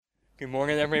Good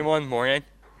morning, everyone. Morning.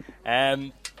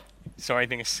 Sorry,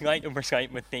 being a slight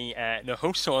oversight with the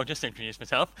host, so I'll just introduce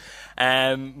myself.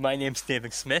 My name's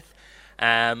David Smith,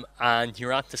 and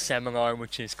you're at the seminar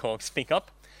which is called Speak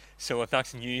Up. So if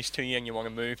that's news to you and you want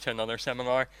to move to another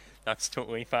seminar, that's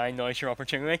totally fine. Now's your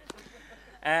opportunity.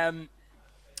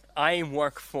 I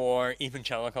work for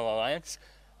Evangelical Alliance,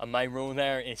 and my role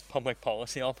there is Public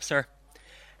Policy Officer.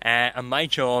 And my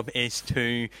job is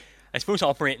to, I suppose,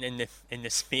 operate in the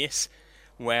space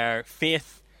where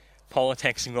faith,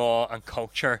 politics, law, and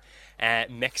culture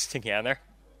mix together.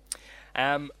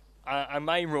 And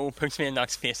my role puts me in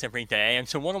that space every day. And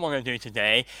so what I want to do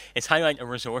today is highlight a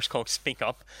resource called Speak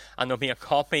Up, and there'll be a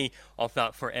copy of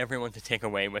that for everyone to take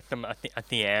away with them at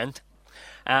the end.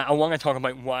 I want to talk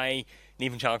about why the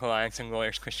Evangelical Alliance and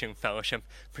Lawyers Christian Fellowship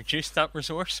produced that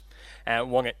resource,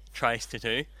 what it tries to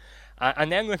do.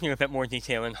 And then looking at a bit more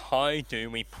detail on how do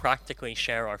we practically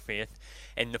share our faith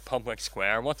in the public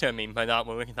square. What do I mean by that?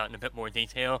 We'll look at that in a bit more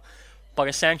detail. But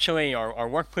essentially, our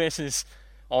workplaces,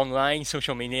 online,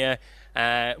 social media,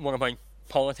 what about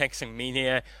politics and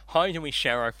media? How do we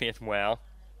share our faith well?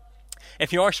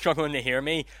 If you are struggling to hear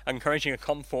me, I encourage you to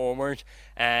come forward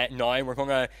now. I'm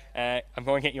going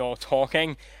to get you all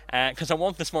talking because I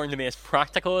want this morning to be as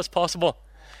practical as possible.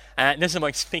 This is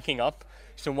about speaking up.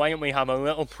 So why don't we have a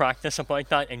little practice about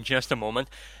that in just a moment.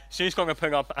 Sue's going to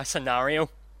put up a scenario.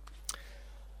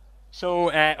 So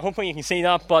hopefully you can see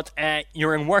that, but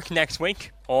you're in work next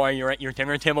week, or you're at your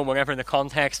dinner table, whatever the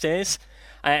context is.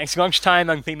 It's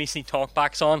lunchtime and BBC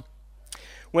Talkback's on.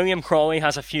 William Crawley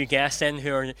has a few guests in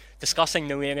who are discussing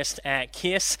the latest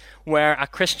case where a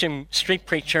Christian street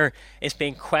preacher is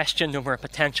being questioned over a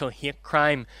potential hate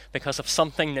crime because of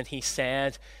something that he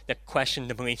said that questioned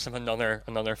the beliefs of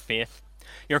another faith.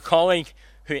 Your colleague,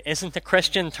 who isn't a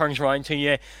Christian, turns around to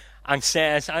you and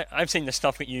says, I've seen the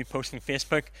stuff that you post on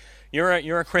Facebook.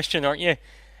 You're a Christian, aren't you?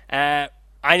 I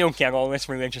don't get all this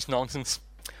religious nonsense.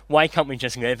 Why can't we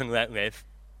just live and let live?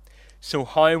 So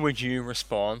how would you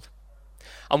respond?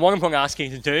 And what I'm going to ask you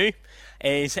to do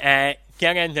is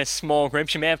get into small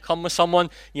groups. You may have come with someone,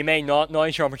 you may not. Now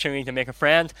is your opportunity to make a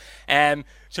friend.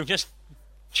 So just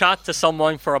chat to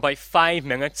someone for about 5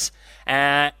 minutes,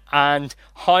 and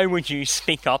how would you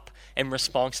speak up in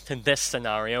response to this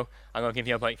scenario? And I'll give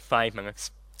you about 5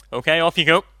 minutes. Okay, off you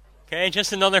go. Okay,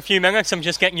 just another few minutes. I'm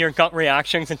just getting your gut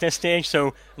reactions at this stage,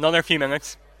 so another few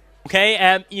minutes.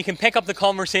 Okay, you can pick up the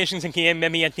conversations again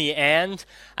maybe at the end,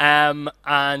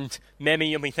 and maybe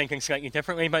you'll be thinking slightly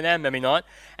differently by then, maybe not.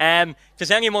 Does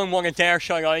anyone want to dare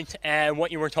shout out what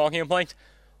you were talking about?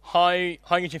 How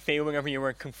did you feel whenever you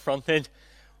were confronted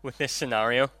with this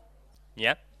scenario?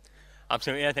 Yeah,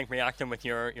 absolutely. I think reacting with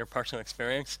your personal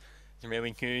experience is a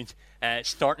really good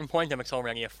starting point. If it's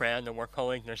already a friend, a work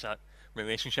colleague, there's that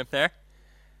relationship there.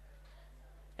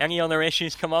 Any other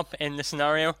issues come up in the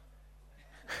scenario?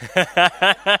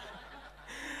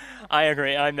 I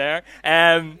agree, I'm there.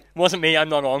 Wasn't me, I'm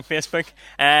not on Facebook.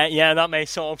 Yeah, that may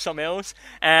solve some ills.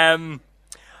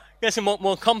 Listen,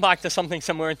 we'll come back to something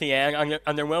similar at the end,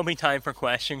 and there will be time for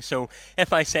questions. So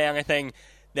if I say anything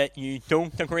that you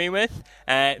don't agree with,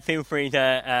 feel free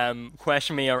to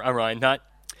question me around that.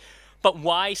 But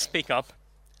why speak up?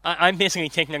 I'm basically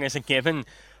taking it as a given,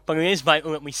 but it is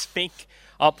vital that we speak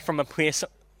up from a place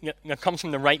that comes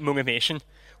from the right motivation.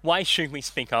 Why should we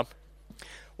speak up?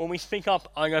 Well, we speak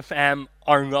up out of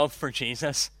our love for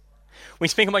Jesus. We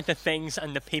speak about the things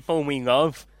and the people we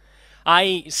love.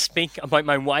 I speak about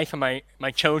my wife and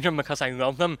my children because I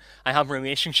love them. I have a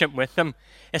relationship with them.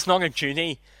 It's not a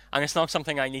duty, and it's not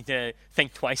something I need to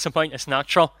think twice about. It's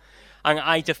natural. And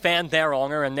I defend their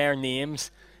honour and their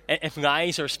names. If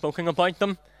lies are spoken about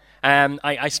them,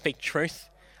 I speak truth.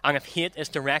 And if hate is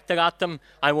directed at them,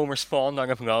 I will respond out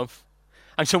of love.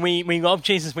 And so we love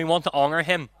Jesus. We want to honour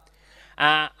him.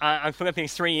 And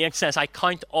Philippians 3:8 says, I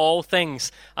count all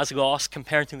things as loss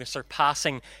compared to the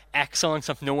surpassing excellence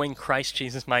of knowing Christ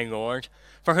Jesus my Lord,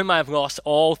 for whom I have lost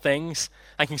all things.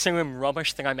 I consider him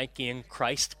rubbish that I might gain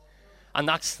Christ. And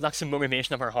that's the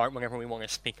motivation of our heart whenever we want to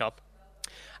speak up.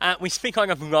 We speak out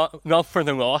of love for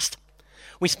the lost.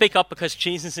 We speak up because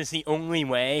Jesus is the only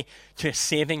way to a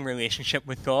saving relationship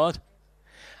with God.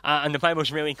 And the Bible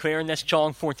is really clear in this.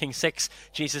 John 14:6,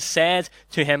 Jesus said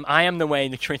to him, I am the way,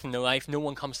 the truth, and the life. No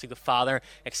one comes to the Father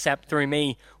except through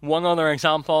me. One other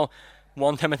example,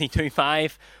 1 Timothy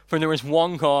 2:5, for there is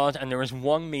one God and there is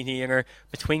one mediator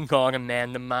between God and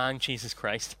men, the man Jesus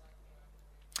Christ.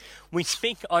 We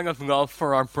speak out of love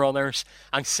for our brothers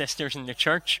and sisters in the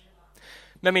church.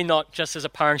 Maybe not just as a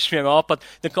parent straight off, but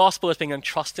the gospel is being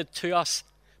entrusted to us,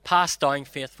 passed down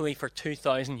faithfully for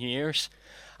 2,000 years.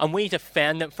 And we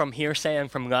defend it from hearsay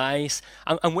and from lies.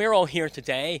 And we're all here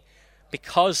today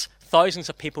because thousands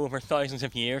of people over thousands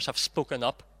of years have spoken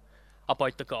up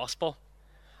about the gospel.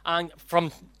 And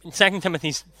from 2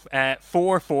 Timothy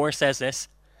 4:4 says this,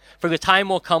 "For the time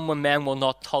will come when men will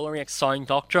not tolerate sound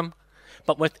doctrine,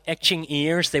 but with itching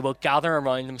ears they will gather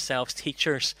around themselves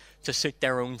teachers to suit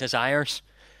their own desires.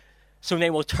 So they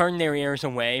will turn their ears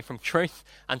away from truth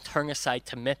and turn aside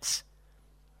to myths."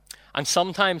 And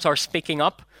sometimes our speaking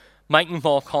up might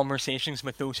involve conversations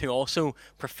with those who also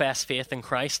profess faith in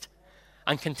Christ.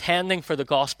 And contending for the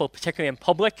gospel, particularly in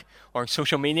public or on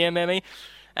social media maybe,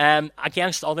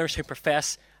 against others who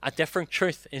profess a different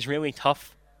truth is really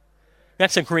tough.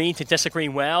 Let's agree to disagree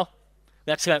well.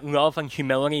 Let's let love and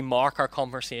humility mark our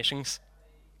conversations.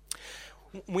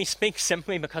 We speak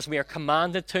simply because we are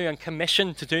commanded to and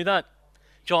commissioned to do that.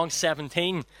 John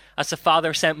 17, "As the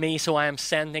Father sent me, so I am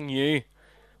sending you."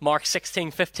 Mark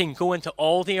 16:15, "Go into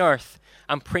all the earth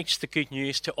and preach the good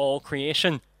news to all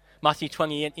creation." Matthew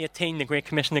 28:18, the Great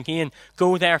Commission again,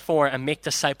 "Go therefore and make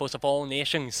disciples of all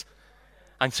nations."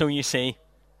 And so you see.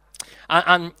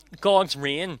 And God's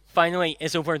reign, finally,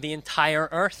 is over the entire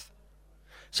earth.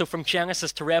 So from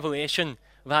Genesis to Revelation,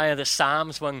 via the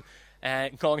Psalms, when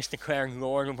God is declared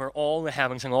Lord over all the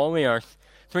heavens and all the earth,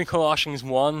 through Colossians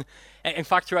 1, in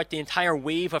fact, throughout the entire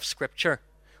weave of Scripture,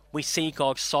 we see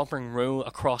God's sovereign rule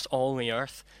across all the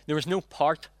earth. There is no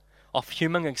part of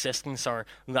human existence or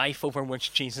life over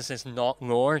which Jesus is not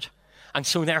Lord. And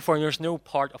so therefore there's no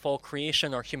part of all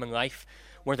creation or human life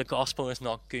where the gospel is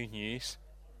not good news.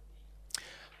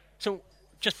 So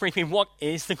just briefly, what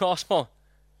is the gospel?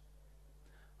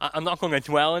 I'm not going to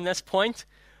dwell on this point,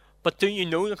 but do you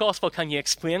know the gospel? Can you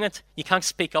explain it? You can't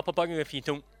speak up about it if you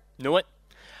don't know it.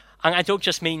 And I don't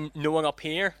just mean know it up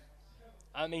here.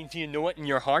 I mean, do you know it in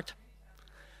your heart?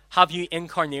 Have you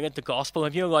incarnated the gospel?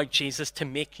 Have you allowed Jesus to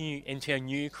make you into a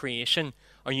new creation?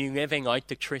 Are you living out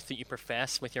the truth that you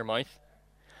profess with your mouth?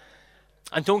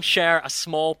 And don't share a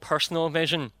small personal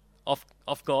vision of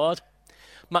God.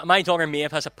 My daughter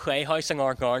Maeve has a playhouse in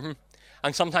our garden,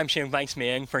 and sometimes she invites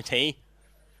me in for tea.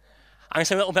 And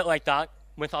it's a little bit like that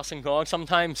with us and God.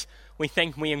 Sometimes we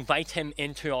think we invite him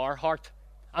into our heart,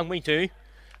 and we do.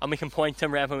 And we can point to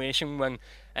Revelation when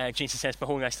Jesus says,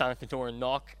 "Behold, I stand at the door and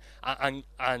knock,"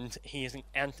 and he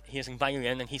is invited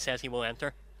in, and he says he will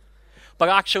enter. But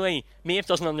actually, Maeve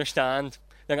doesn't understand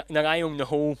that I own the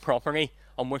whole property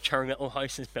on which her little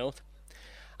house is built.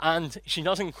 And she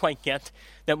doesn't quite get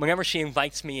that whenever she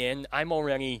invites me in, I'm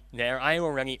already there. I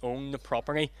already own the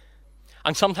property.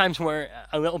 And sometimes we're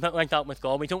a little bit like that with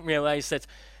God. We don't realize that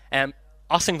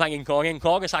us inviting God in,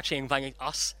 God is actually inviting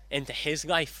us into his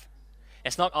life.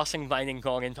 It's not us inviting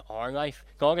God into our life.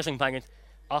 God is inviting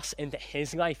us into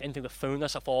his life, into the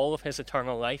fullness of all of his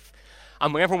eternal life.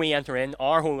 And whenever we enter in,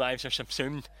 our whole lives are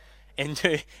subsumed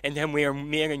into him. We are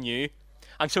made anew.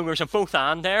 And so there's a both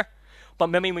and there. But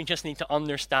maybe we just need to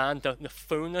understand the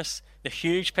fullness, the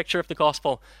huge picture of the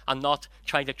gospel, and not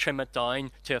try to trim it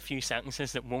down to a few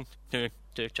sentences that won't do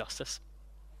it justice.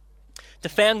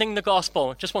 Defending the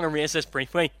gospel. Just want to raise this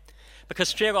briefly, because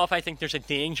straight off I think there's a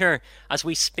danger as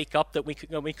we speak up that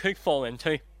we could fall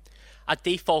into a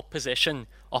default position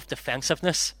of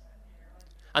defensiveness.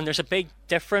 And there's a big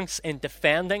difference in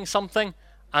defending something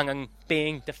and in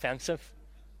being defensive.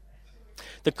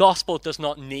 The gospel does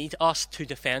not need us to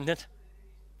defend it.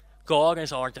 God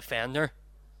is our defender.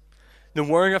 The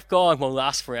word of God will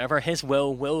last forever. His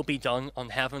will be done on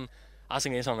heaven as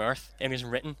it is on earth. It is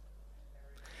written.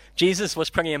 Jesus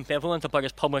was pretty ambivalent about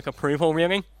his public approval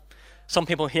rating. Some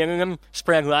people hearing him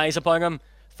spread lies about him,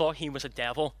 thought he was a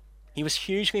devil. He was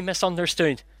hugely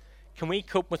misunderstood. Can we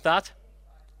cope with that?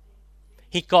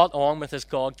 He got on with his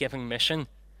God-given mission.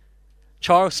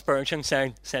 Charles Spurgeon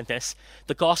said this: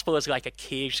 "The gospel is like a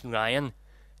caged lion.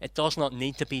 It does not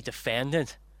need to be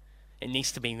defended. It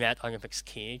needs to be let out of its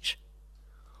cage."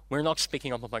 We're not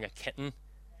speaking up about a kitten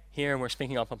here. We're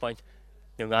speaking up about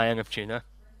the Lion of Judah.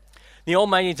 The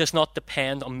Almighty does not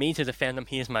depend on me to defend him.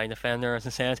 He is my defender, as I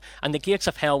said. And the gates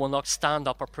of hell will not stand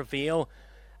up or prevail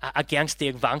against the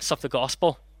advance of the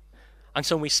gospel. And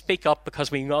so we speak up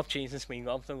because we love Jesus, we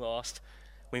love the lost,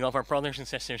 we love our brothers and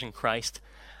sisters in Christ.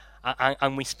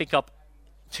 And we speak up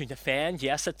to defend,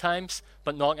 yes, at times,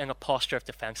 but not in a posture of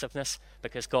defensiveness,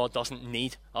 because God doesn't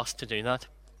need us to do that.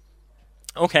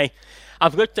 Okay,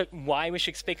 I've looked at why we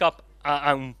should speak up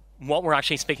and what we're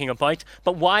actually speaking about,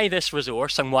 but why this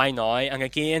resource and why now? And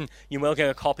again, you will get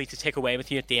a copy to take away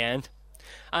with you at the end.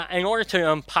 In order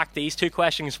to unpack these two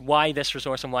questions, why this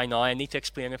resource and why now, I need to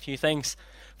explain a few things.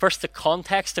 First, the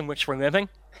context in which we're living.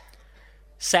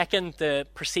 Second, the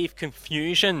perceived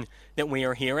confusion that we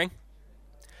are hearing.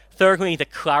 Thirdly, the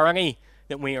clarity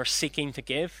that we are seeking to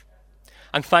give.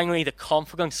 And finally, the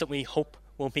confidence that we hope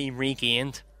will be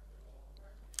regained.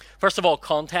 First of all,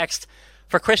 context.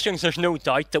 For Christians, there's no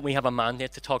doubt that we have a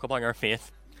mandate to talk about our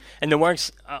faith. In the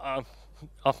words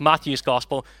of Matthew's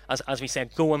Gospel, as we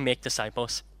said, go and make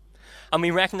disciples. And we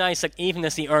recognise that even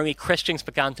as the early Christians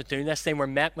began to do this, they were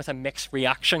met with a mixed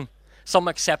reaction. Some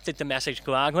accepted the message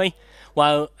gladly,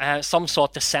 while some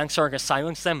sought to censor or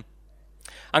silence them.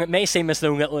 And it may seem as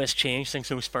though little has changed since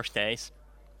those first days.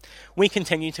 We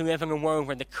continue to live in a world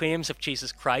where the claims of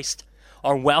Jesus Christ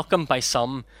are welcomed by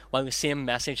some, while the same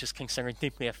message is considered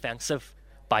deeply offensive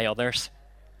by others.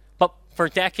 But for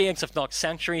decades, if not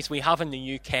centuries, we have in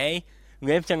the UK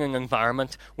lived in an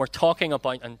environment where talking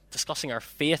about and discussing our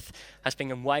faith has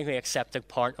been a widely accepted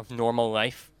part of normal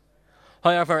life.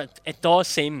 However, it does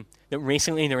seem that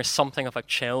recently there is something of a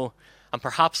chill, and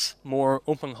perhaps more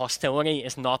open hostility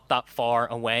is not that far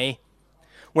away.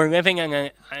 We're living in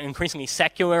an increasingly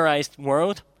secularized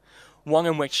world, one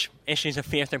in which issues of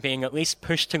faith are being at least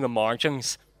pushed to the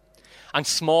margins. And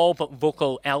small but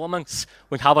vocal elements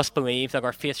would have us believe that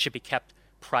our faith should be kept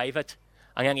private,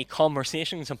 and any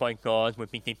conversations about God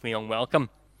would be deeply unwelcome.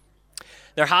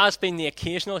 There has been the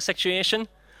occasional situation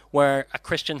where a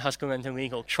Christian has gone into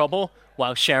legal trouble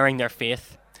while sharing their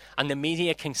faith, and the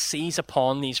media can seize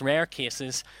upon these rare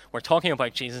cases where talking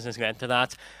about Jesus has led to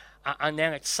that, and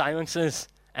then it silences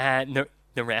the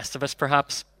rest of us,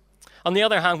 perhaps. On the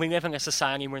other hand, we live in a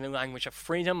society where the language of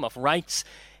freedom, of rights,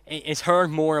 is heard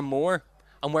more and more,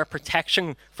 and where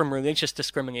protection from religious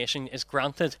discrimination is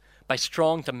granted by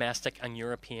strong domestic and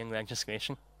European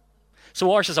legislation.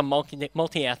 So ours is a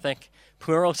multi-ethnic,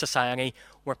 plural society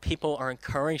where people are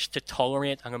encouraged to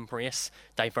tolerate and embrace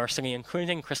diversity,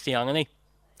 including Christianity.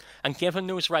 And given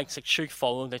those rights, it should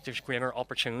follow that there's greater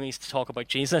opportunities to talk about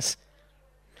Jesus.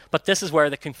 But this is where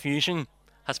the confusion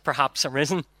has perhaps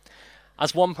arisen.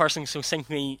 As one person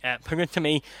succinctly put it to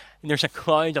me, there's a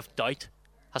cloud of doubt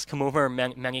has come over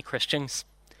many Christians.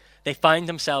 They find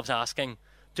themselves asking,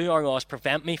 do our laws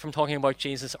prevent me from talking about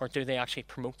Jesus, or do they actually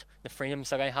promote the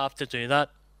freedoms that I have to do that?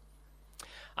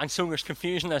 And so there's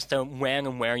confusion as to when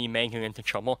and where you may get into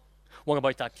trouble. What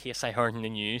about that case I heard in the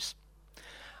news?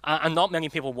 And not many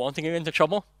people want to get into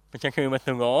trouble, particularly with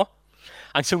the law.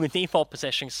 And so the default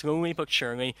position slowly but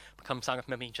surely becomes that of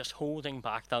maybe just holding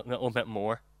back that little bit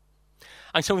more.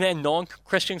 And so then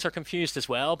non-Christians are confused as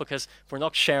well, because if we're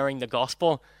not sharing the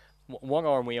gospel, what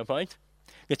are we about?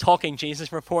 The Talking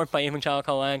Jesus report by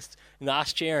Evangelical Alliance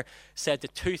last year said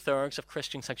that 2/3 of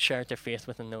Christians had shared their faith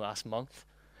within the last month,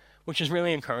 which is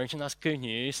really encouraging. That's good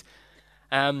news.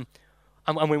 And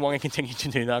we want to continue to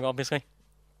do that, obviously.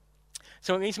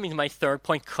 So it leads me to my third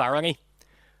point, clarity.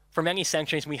 For many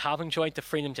centuries, we have enjoyed the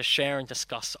freedom to share and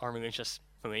discuss our religious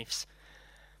beliefs.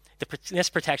 This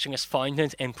protection is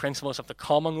founded in principles of the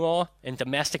common law, in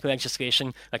domestic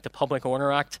legislation like the Public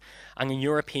Order Act, and in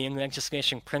European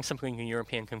legislation, principally the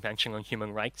European Convention on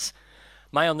Human Rights.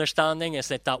 My understanding is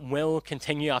that that will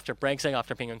continue after Brexit,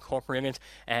 after being incorporated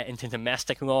into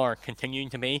domestic law, or continuing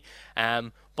to be.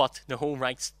 But the whole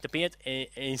rights debate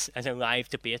is a live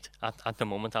debate at the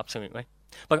moment, absolutely.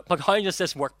 But how does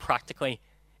this work practically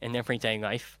in everyday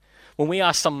life? When we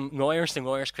asked some lawyers, the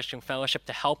Lawyers Christian Fellowship,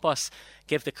 to help us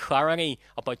give the clarity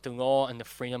about the law and the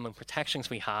freedom and protections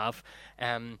we have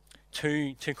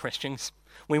to Christians,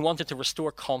 we wanted to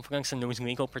restore confidence in those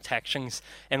legal protections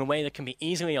in a way that can be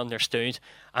easily understood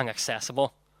and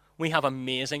accessible. We have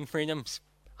amazing freedoms,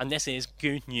 and this is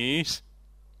good news.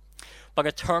 But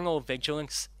eternal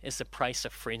vigilance is the price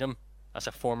of freedom, as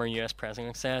a former US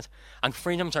president said. And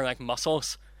freedoms are like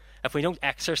muscles. If we don't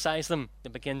exercise them, they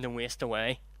begin to waste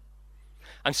away.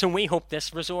 And so we hope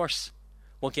this resource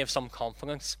will give some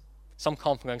confidence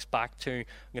back to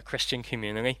the Christian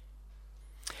community.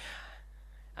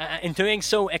 In doing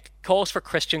so, it calls for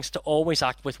Christians to always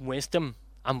act with wisdom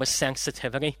and with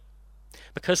sensitivity.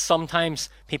 Because sometimes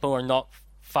people are not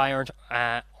fired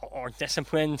or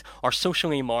disciplined or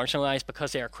socially marginalized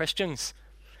because they are Christians,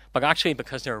 but actually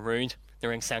because they're rude,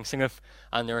 they're insensitive,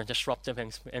 and they're a disruptive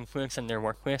influence in their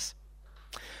workplace.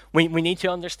 We need to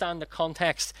understand the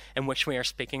context in which we are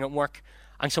speaking at work,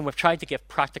 and so we've tried to give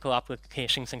practical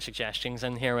applications and suggestions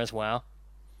in here as well.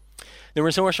 The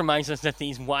resource reminds us that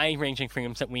these wide-ranging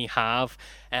freedoms that we have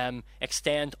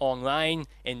extend online,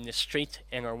 in the street,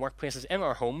 in our workplaces, in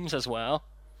our homes as well.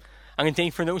 And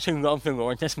indeed, for those who love the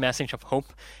Lord, this message of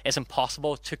hope is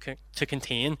impossible to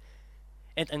contain.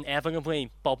 It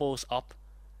inevitably bubbles up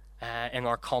in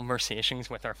our conversations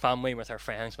with our family, with our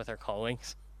friends, with our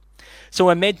colleagues. So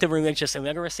amid the religious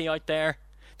illiteracy out there,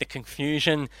 the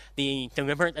confusion, the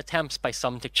deliberate attempts by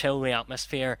some to chill the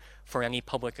atmosphere for any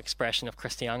public expression of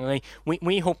Christianity.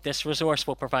 We hope this resource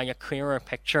will provide a clearer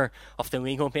picture of the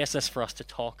legal basis for us to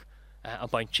talk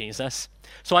about Jesus.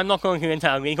 So I'm not going to go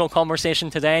into a legal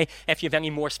conversation today. If you have any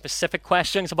more specific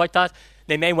questions about that,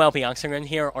 they may well be answered in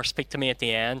here or speak to me at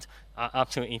the end.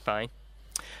 Absolutely fine.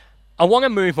 I want to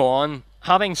move on,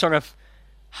 having sort of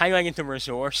highlighted the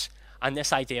resource and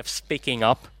this idea of speaking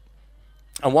up.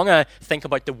 I want to think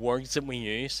about the words that we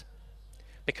use,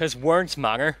 because words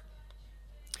matter.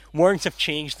 Words have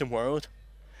changed the world.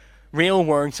 Real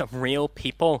words of real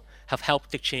people have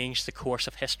helped to change the course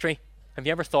of history. Have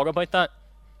you ever thought about that?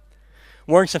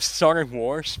 Words have started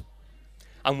wars,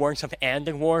 and words have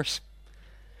ended wars.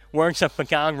 Words have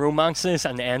began romances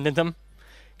and ended them,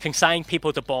 consigned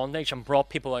people to bondage and brought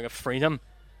people out of freedom.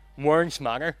 Words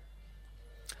matter.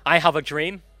 I have a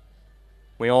dream.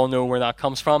 We all know where that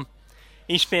comes from.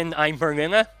 Ich bin ein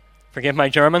Berliner. Forgive my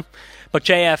German. But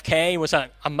JFK was a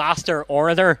master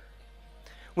orator.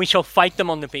 We shall fight them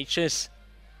on the beaches.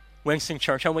 Winston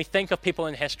Churchill. We think of people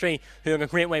in history who had a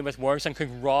great way with words and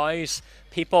could rouse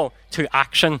people to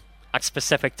action at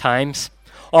specific times.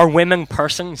 Or women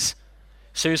persons.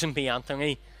 Susan B.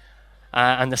 Anthony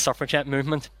and the suffragette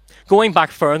movement. Going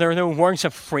back further, though, words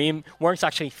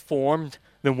actually formed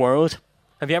the world.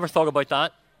 Have you ever thought about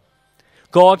that?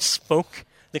 God spoke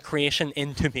the creation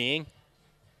into being.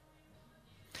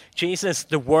 Jesus,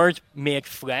 the Word made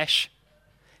flesh.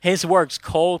 His words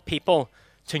called people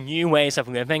to new ways of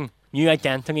living, new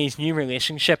identities, new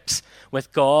relationships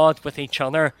with God, with each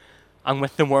other, and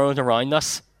with the world around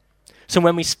us. So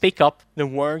when we speak up, the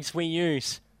words we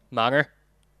use matter.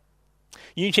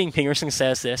 Eugene Peterson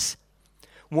says this: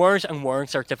 words and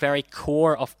words are at the very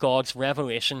core of God's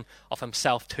revelation of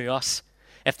himself to us.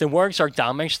 If the words are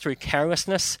damaged through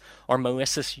carelessness or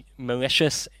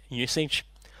malicious usage,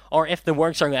 or if the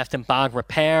words are left in bad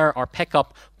repair or pick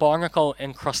up barnacle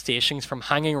incrustations from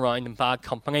hanging around in bad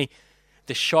company,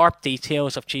 the sharp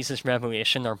details of Jesus'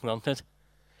 revelation are blunted.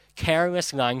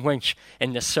 Careless language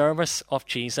in the service of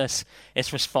Jesus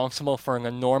is responsible for an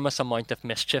enormous amount of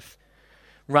mischief,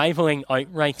 rivaling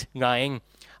outright lying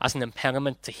as an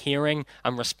impediment to hearing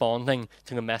and responding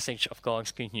to the message of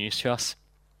God's good news to us.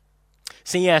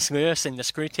 C.S. Lewis in the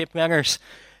Screwtape Letters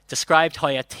described how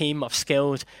a team of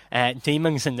skilled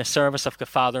demons in the service of the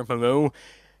Father below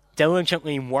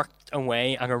diligently worked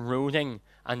away at eroding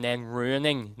and then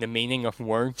ruining the meaning of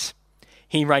words.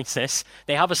 He writes this: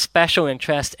 they have a special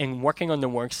interest in working on the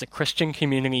words the Christian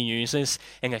community uses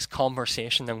in its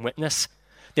conversation and witness.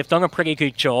 They've done a pretty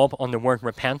good job on the word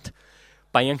repent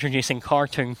by introducing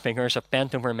cartoon figures of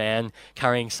bent-over men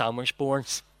carrying sandwich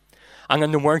boards, and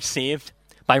on the word saved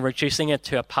by reducing it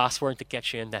to a password that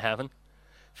gets you into heaven.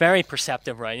 Very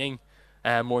perceptive writing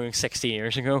more than 60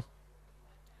 years ago.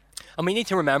 And we need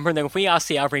to remember that if we ask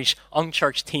the average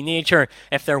unchurched teenager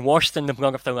if they're washed in the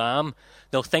blood of the Lamb,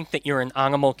 they'll think that you're an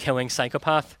animal-killing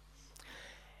psychopath.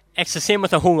 It's the same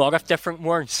with a whole lot of different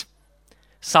words.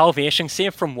 Salvation,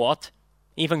 saved from what?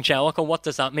 Evangelical, what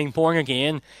does that mean? Born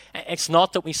again. It's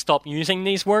not that we stop using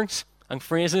these words and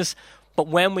phrases, but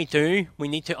when we do, we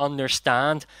need to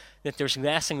understand that there's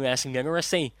less and less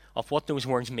literacy of what those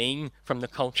words mean from the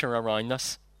culture around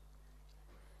us.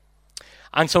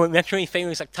 And so it literally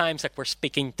feels at times like we're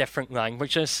speaking different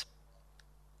languages.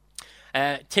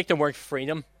 Take the word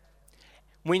freedom.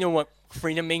 We know what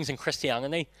freedom means in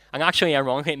Christianity, and actually,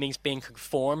 ironically, it means being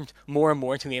conformed more and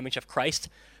more to the image of Christ.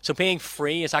 So being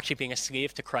free is actually being a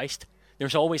slave to Christ.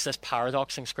 There's always this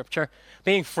paradox in Scripture.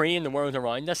 Being free in the world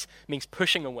around us means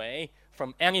pushing away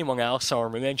from anyone else or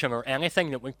religion or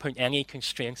anything that would put any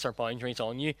constraints or boundaries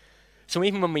on you. So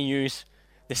even when we use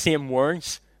the same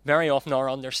words, very often our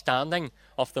understanding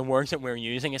of the words that we're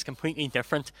using is completely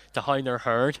different to how they're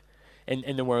heard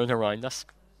in the world around us.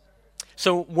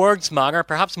 So words matter,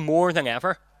 perhaps more than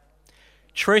ever.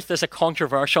 Truth is a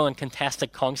controversial and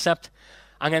contested concept,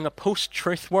 and in a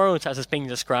post-truth world, as it's being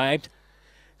described,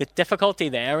 the difficulty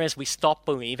there is we stop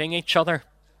believing each other.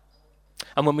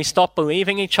 And when we stop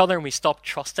believing each other, we stop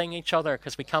trusting each other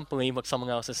because we can't believe what someone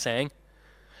else is saying.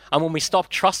 And when we stop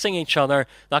trusting each other,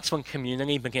 that's when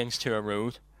community begins to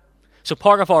erode. So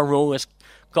part of our role as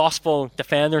gospel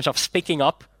defenders of speaking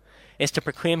up is to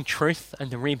proclaim truth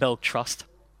and to rebuild trust.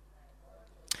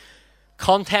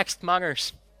 Context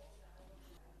matters.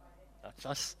 That's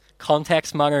us.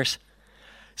 Context matters.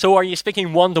 So are you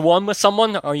speaking one-to-one with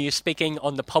someone? Are you speaking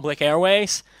on the public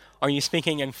airways? Are you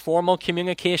speaking in formal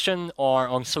communication or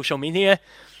on social media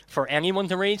for anyone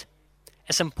to read?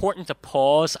 It's important to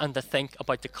pause and to think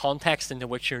about the context into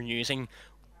which you're using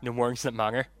the words that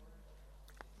matter.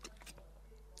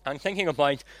 I'm thinking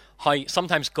about how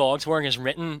sometimes God's word is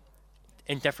written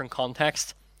in different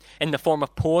contexts, in the form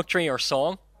of poetry or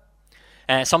song.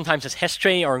 Sometimes it's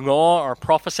history or law or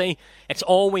prophecy. It's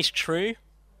always true,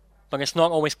 but it's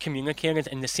not always communicated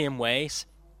in the same ways.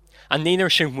 And neither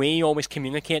should we always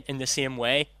communicate in the same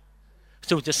way.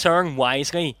 So discern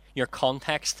wisely your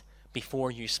context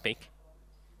before you speak.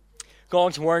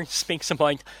 God's word speaks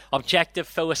about objective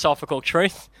philosophical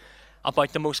truth,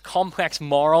 about the most complex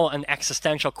moral and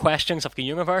existential questions of the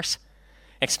universe.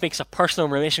 It speaks of personal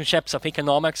relationships, of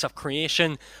economics, of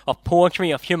creation, of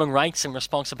poetry, of human rights and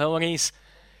responsibilities.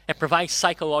 It provides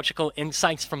psychological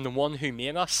insights from the one who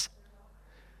made us.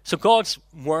 So God's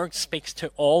word speaks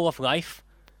to all of life.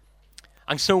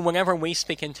 And so whenever we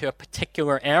speak into a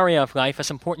particular area of life, it's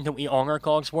important that we honour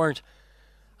God's word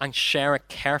and share it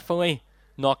carefully,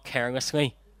 not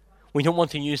carelessly. We don't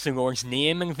want to use the Lord's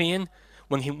name in vain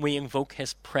when we invoke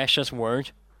his precious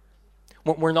word.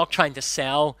 We're not trying to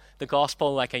sell the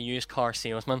gospel like a used car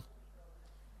salesman.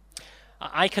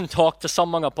 I can talk to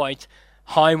someone about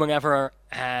how whenever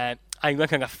I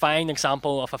look at a fine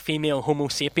example of a female Homo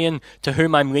sapien to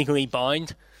whom I'm legally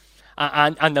bound,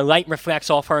 and the light reflects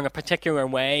off her in a particular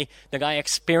way, that I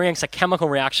experience a chemical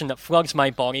reaction that floods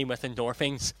my body with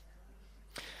endorphins.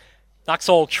 That's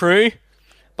all true,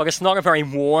 but it's not a very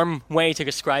warm way to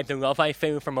describe the love I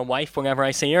feel for my wife whenever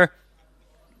I see her.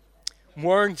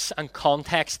 Words and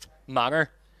context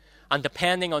matter, and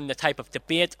depending on the type of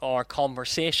debate or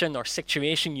conversation or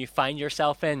situation you find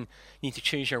yourself in, you need to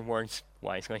choose your words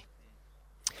wisely.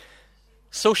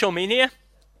 Social media,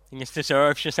 this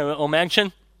deserves just a little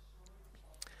mention.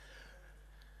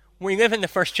 We live in the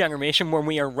first generation where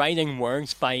we are writing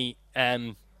words by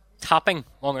tapping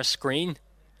on a screen.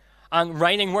 And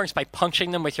writing words by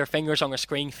punching them with your fingers on a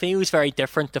screen feels very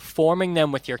different to forming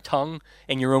them with your tongue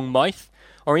in your own mouth,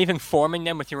 or even forming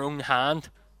them with your own hand.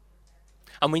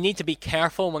 And we need to be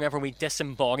careful whenever we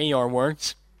disembody our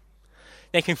words.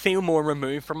 They can feel more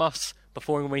removed from us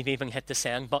before we've even hit the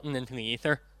send button into the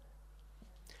ether.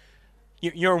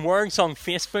 Your words on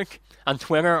Facebook and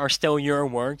Twitter are still your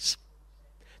words.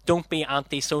 Don't be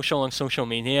antisocial on social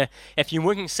media. If you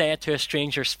wouldn't say it to a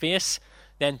stranger's face,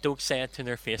 then don't say it to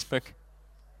their Facebook.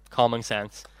 Common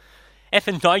sense. If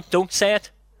in doubt, don't say it.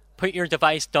 Put your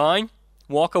device down.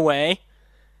 Walk away.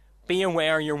 Be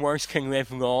aware your words can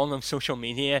live long on social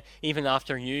media, even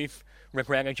after you've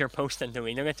regretted your post and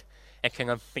deleted it. It can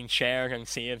have been shared and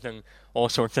saved and all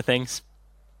sorts of things.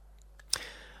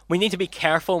 We need to be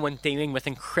careful when dealing with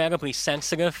incredibly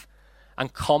sensitive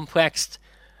and complex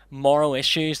moral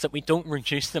issues that we don't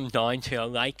reduce them down to a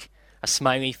like, a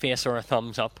smiley face or a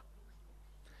thumbs up.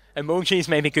 Emojis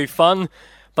may be good fun,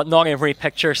 but not every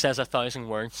picture says 1,000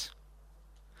 words.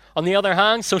 On the other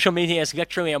hand, social media is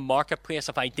literally a marketplace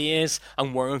of ideas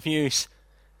and worldviews.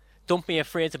 Don't be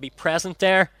afraid to be present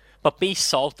there, but be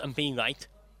salt and be light.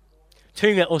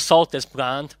 Too little salt is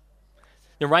bland.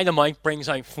 The right amount brings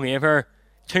out flavour.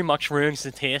 Too much ruins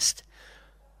the taste.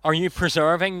 Are you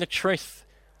preserving the truth?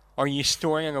 Or are you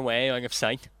storing it away out of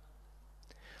sight?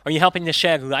 Are you helping to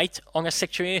shed light on a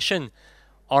situation?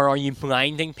 Or are you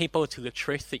blinding people to the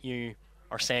truth that you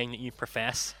are saying that you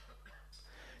profess?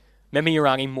 Maybe you're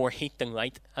adding more heat than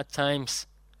light at times.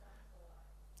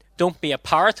 Don't be a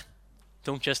parrot.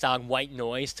 Don't just add white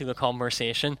noise to the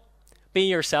conversation. Be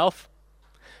yourself.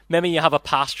 Maybe you have a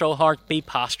pastoral heart. Be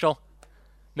pastoral.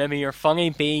 Maybe you're funny.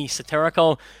 Be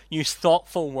satirical. Use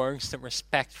thoughtful words that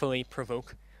respectfully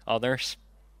provoke others.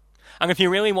 And if you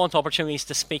really want opportunities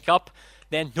to speak up,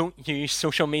 then don't use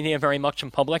social media very much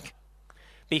in public.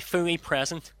 Be fully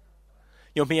present.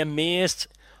 You'll be amazed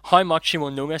how much you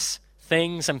will notice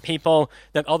things and people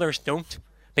that others don't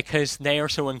because they are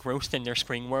so engrossed in their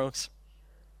screen worlds.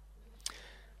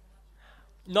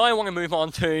 Now I want to move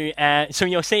on to, so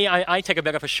you'll see I take a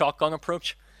bit of a shotgun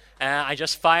approach. I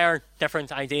just fire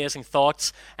different ideas and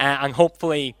thoughts and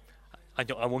hopefully,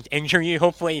 I won't injure you,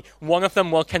 hopefully one of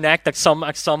them will connect at some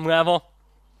level.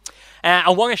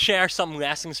 I want to share some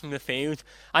lessons from the field.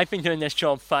 I've been doing this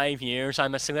job 5 years.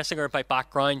 I'm a solicitor by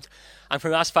background, and for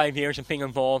the last 5 years I've been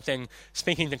involved in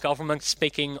speaking to government,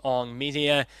 speaking on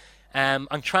media, and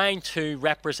trying to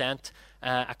represent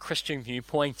a Christian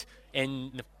viewpoint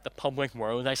in the public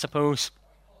world, I suppose.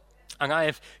 And I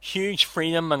have huge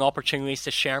freedom and opportunities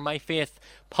to share my faith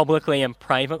publicly and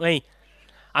privately.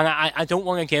 And I don't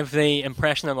want to give the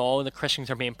impression at all that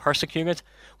Christians are being persecuted.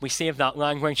 We save that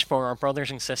language for our brothers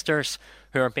and sisters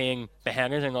who are being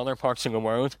beheaded in other parts of the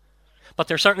world. But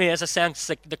there certainly is a sense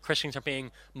that Christians are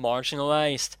being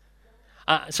marginalised.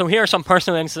 So here are some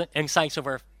personal insights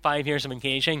over 5 years of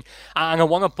engaging. And I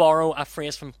want to borrow a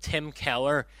phrase from Tim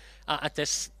Keller at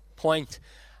this point.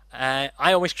 I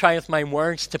always try with my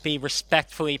words to be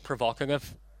respectfully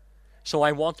provocative. So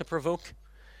I want to provoke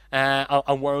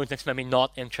a world that's maybe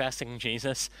not interested in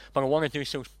Jesus, but I want to do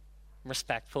so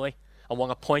respectfully. I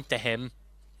want to point to him.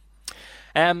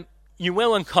 You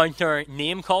will encounter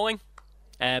name calling,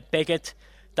 bigot,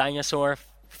 dinosaur,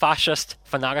 fascist,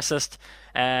 fanaticist,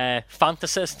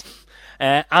 fantasist,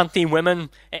 anti-women.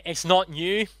 It's not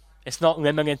new. It's not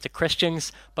limited to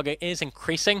Christians, but it is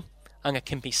increasing, and it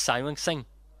can be silencing.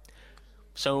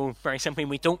 So, very simply,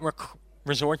 we don't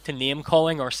resort to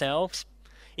name-calling ourselves,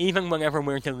 even whenever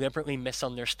we're deliberately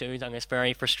misunderstood, and it's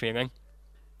very frustrating.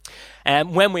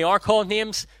 When we are called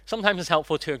names, sometimes it's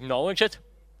helpful to acknowledge it.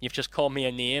 You've just called me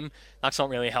a name. That's not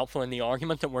really helpful in the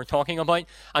argument that we're talking about.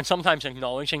 And sometimes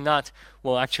acknowledging that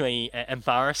will actually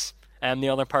embarrass the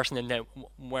other person in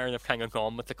where they've kind of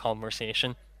gone with the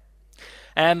conversation.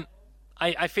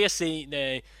 I face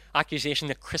the accusation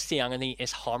that Christianity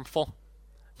is harmful.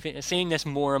 Seeing this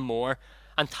more and more.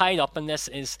 And tied up in this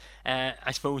is,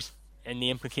 I suppose, in the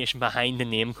implication behind the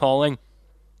name calling.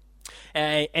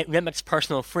 It limits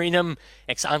personal freedom.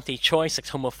 It's anti-choice. It's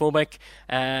homophobic.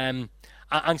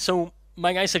 And so,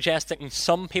 might I suggest that in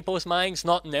some people's minds,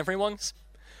 not in everyone's,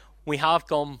 we have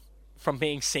gone from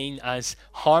being seen as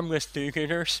harmless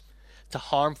do-gooders to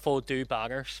harmful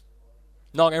do-badders.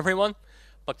 Not everyone,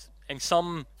 but in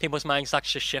some people's minds,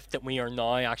 that's the shift that we are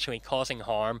now actually causing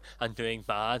harm and doing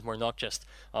bad. We're not just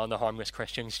the harmless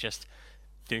Christians, just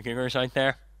do-gooders out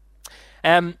there.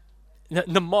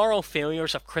 The moral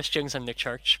failures of Christians and the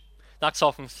church, that's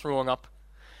often thrown up.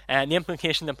 The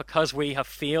implication that because we have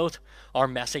failed, our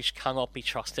message cannot be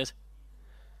trusted.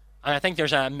 And I think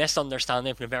there's a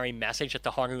misunderstanding of the very message at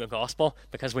the heart of the gospel,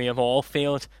 because we have all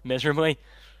failed miserably.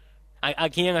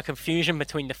 Again, a confusion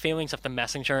between the feelings of the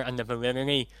messenger and the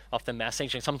validity of the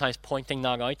message, and sometimes pointing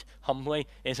that out humbly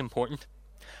is important.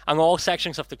 And all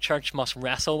sections of the church must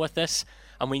wrestle with this,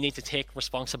 and we need to take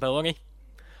responsibility.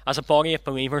 As a body of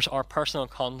believers, our personal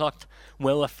conduct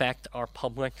will affect our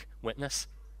public witness.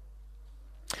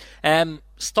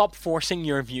 Stop forcing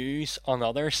your views on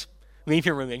others. Leave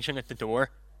your religion at the door.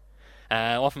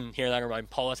 I often hear that around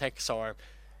politics or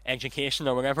education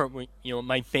or whatever it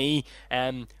might be.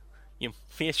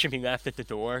 Faith should be left at the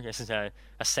door. This is a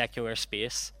secular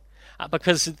space.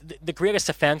 Because the greatest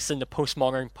offence in the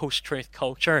postmodern, post-truth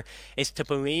culture is to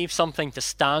believe something, to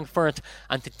stand for it,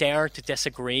 and to dare to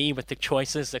disagree with the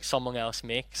choices that someone else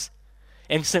makes.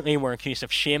 Instantly we're accused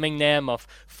of shaming them, of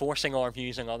forcing our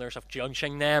views on others, of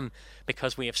judging them,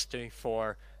 because we have stood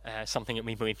for something that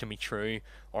we believe to be true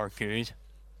or good.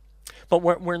 But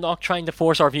we're not trying to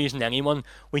force our views on anyone.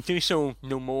 We do so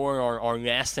no more or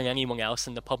less than anyone else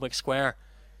in the public square.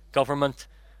 Government,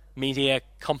 media,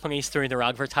 companies through their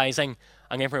advertising,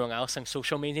 and everyone else on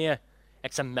social media.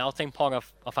 It's a melting pot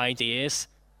of ideas.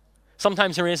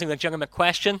 Sometimes there is a legitimate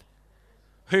question.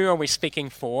 Who are we speaking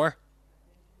for?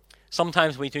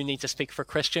 Sometimes we do need to speak for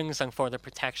Christians and for the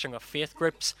protection of faith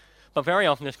groups. But very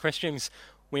often as Christians,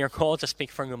 we are called to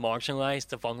speak for the marginalised,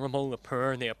 the vulnerable, the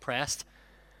poor, the oppressed.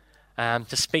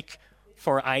 To speak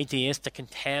for ideas, to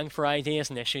contend for ideas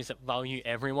and issues that value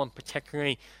everyone,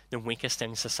 particularly the weakest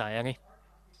in society.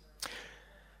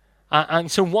 And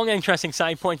so one interesting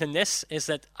side point in this is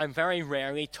that I'm very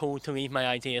rarely told to leave my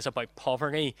ideas about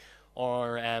poverty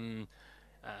or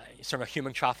sort of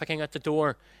human trafficking at the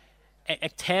door.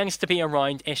 It tends to be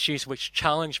around issues which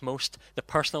challenge most the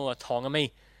personal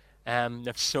autonomy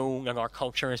that our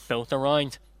culture is built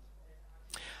around.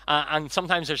 And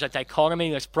sometimes there's a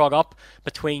dichotomy that's brought up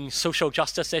between social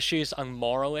justice issues and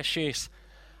moral issues.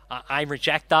 I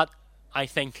reject that. I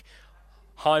think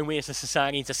how we as a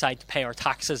society decide to pay our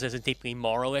taxes is a deeply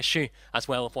moral issue as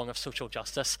well as one of social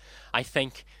justice. I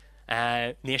think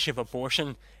the issue of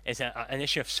abortion is an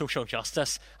issue of social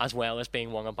justice as well as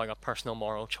being one about a personal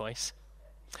moral choice.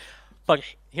 But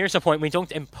here's the point. We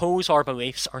don't impose our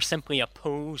beliefs or simply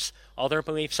oppose other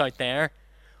beliefs out there.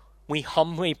 We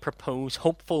humbly propose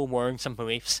hopeful words and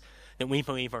beliefs that we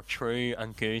believe are true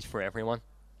and good for everyone.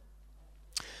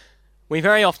 We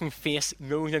very often face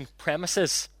loaded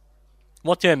premises.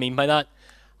 What do I mean by that?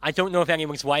 I don't know if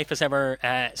anyone's wife has ever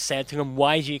said to them,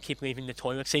 why do you keep leaving the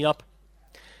toilet seat up?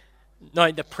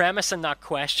 Now, the premise in that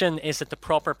question is that the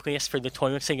proper place for the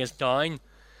toilet seat is down,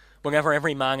 whenever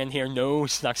every man in here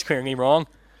knows that's clearly wrong.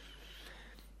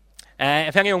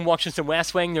 If anyone watches The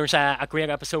West Wing, there's a great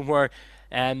episode where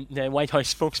the White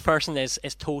House spokesperson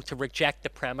is told to reject the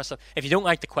premise. If you don't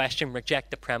like the question, reject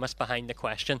the premise behind the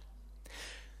question.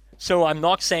 So I'm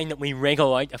not saying that we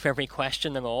wriggle out of every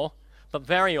question at all, but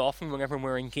very often whenever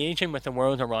we're engaging with the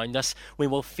world around us, we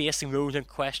will face loaded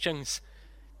questions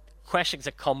questions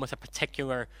that come with a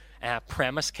particular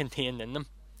premise contained in them.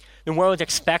 The world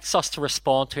expects us to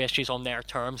respond to issues on their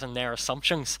terms and their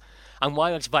assumptions. And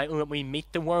while it's vital that we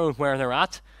meet the world where they're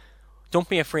at, don't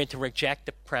be afraid to reject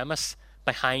the premise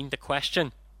behind the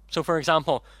question. So, for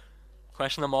example, a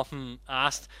question I'm often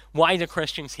asked, why do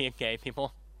Christians hate gay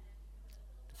people?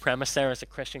 The premise there is that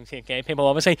Christians hate gay people,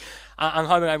 obviously. And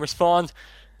how do I respond?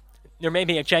 There may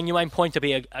be a genuine point to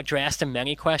be addressed in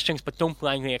many questions, but don't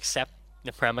blindly accept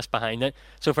the premise behind it.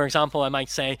 So, for example, I might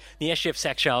say the issue of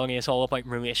sexuality is all about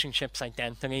relationships,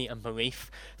 identity, and belief,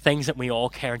 things that we all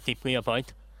care deeply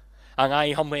about. And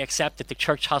I humbly accept that the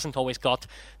church hasn't always got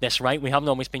this right. We haven't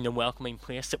always been the welcoming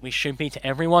place that we should be to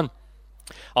everyone.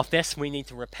 Of this, we need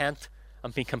to repent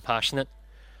and be compassionate.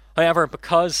 However,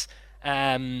 because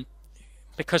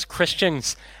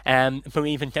Christians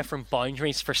believe in different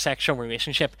boundaries for sexual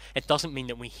relationship, it doesn't mean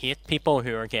that we hate people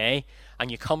who are gay, and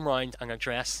you come round and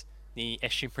address the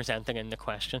issue presented in the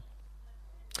question.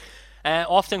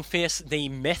 Often face the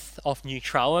myth of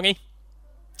neutrality.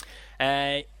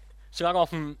 So that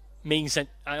often means that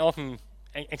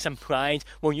it's implied,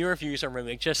 well, your views are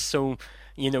religious, so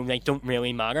they don't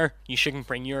really matter. You shouldn't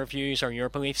bring your views or your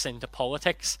beliefs into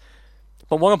politics.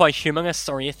 But what about humanists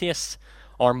or atheists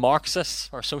or Marxists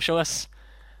or socialists?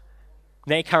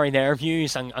 They carry their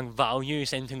views and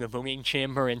values into the voting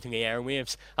chamber, into the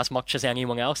airwaves, as much as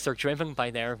anyone else. They're driven by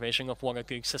their vision of what a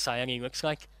good society looks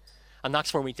like. And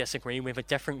that's where we disagree. We have a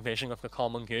different vision of the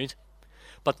common good.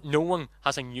 But no one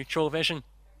has a neutral vision.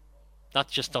 That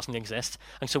just doesn't exist.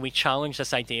 And so we challenge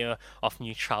this idea of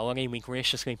neutrality. We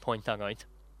graciously point that out.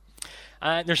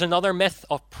 There's another myth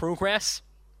of progress,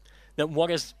 that what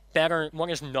is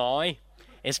now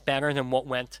is better than what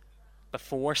went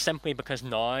before, simply because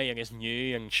now it is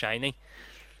new and shiny.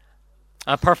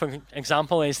 A perfect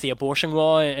example is the abortion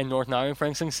law in Northern Ireland, for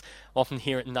instance. Often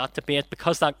hear it in that debate,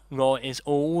 because that law is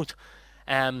old,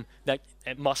 that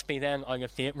it must be then out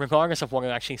of date, regardless of what it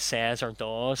actually says or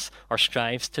does or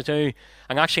strives to do.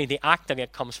 And actually the act that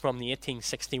it comes from, the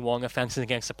 1861 Offences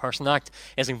Against the Person Act,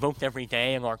 is invoked every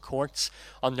day in our courts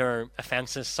under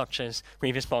offences such as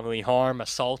grievous bodily harm,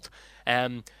 assault,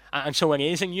 and so it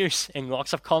is in use in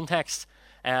lots of contexts.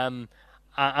 And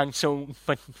so,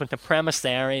 but the premise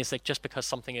there is that just because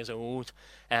something is old,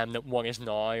 that what is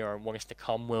now or what is to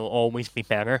come will always be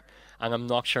better, and I'm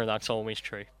not sure that's always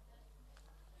true.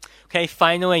 Okay,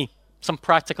 finally, some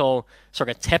practical sort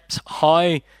of tips.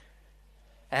 How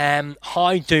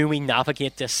do we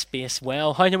navigate this space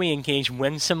well? How do we engage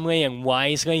winsomely and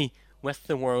wisely with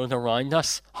the world around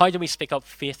us? How do we speak up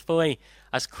faithfully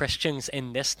as Christians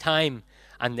in this time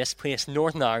and this place,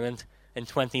 Northern Ireland, in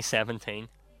 2017?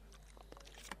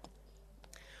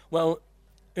 Well,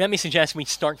 let me suggest we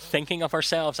start thinking of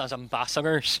ourselves as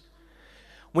ambassadors.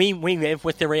 We live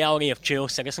with the reality of dual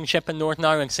citizenship in Northern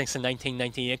Ireland since the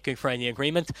 1998 Good Friday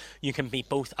Agreement. You can be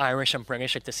both Irish and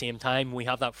British at the same time. We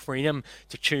have that freedom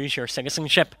to choose your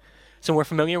citizenship. So we're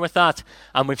familiar with that,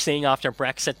 and we've seen after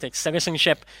Brexit that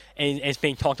citizenship is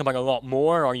being talked about a lot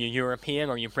more. Are you European?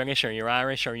 Are you British? Are you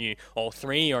Irish? Are you all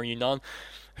three? Are you none?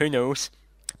 Who knows?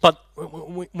 But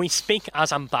we speak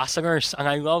as ambassadors, and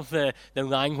I love the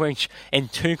language in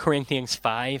 2 Corinthians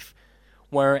 5,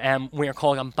 where we are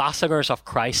called ambassadors of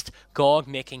Christ, God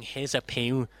making his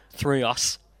appeal through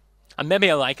us. And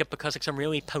maybe I like it because it's a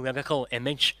really political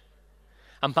image.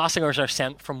 Ambassadors are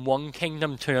sent from one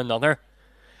kingdom to another.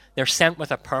 They're sent with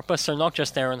a purpose. They're not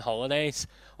just there on holidays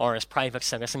or as private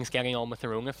citizens getting on with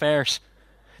their own affairs.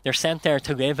 They're sent there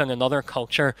to live in another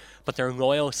culture, but they're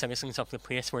loyal citizens of the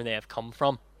place where they have come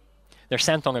from. They're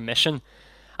sent on a mission,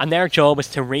 and their job is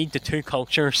to read the two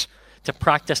cultures, to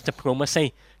practice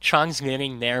diplomacy,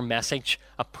 translating their message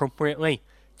appropriately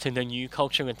to the new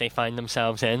culture that they find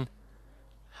themselves in.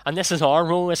 And this is our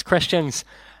role as Christians,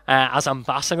 as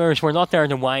ambassadors. We're not there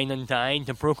to wine and dine,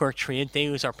 to broker trade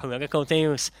deals or political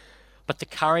deals, but to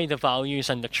carry the values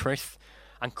and the truth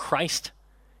and Christ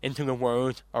into the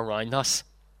world around us.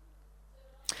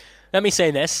 Let me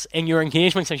say this, in your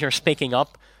engagements as you're speaking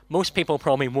up, most people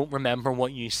probably won't remember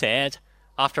what you said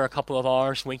after a couple of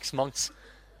hours, weeks, months,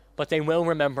 but they will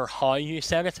remember how you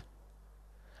said it.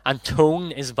 And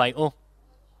tone is vital.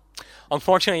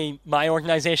 Unfortunately, my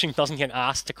organisation doesn't get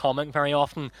asked to comment very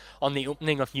often on the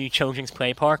opening of new children's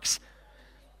play parks.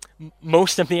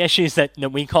 Most of the issues that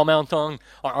we comment on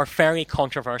are fairly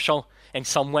controversial in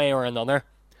some way or another,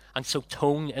 and so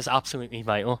tone is absolutely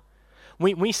vital.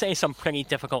 We say some pretty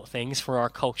difficult things for our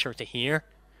culture to hear,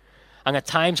 and at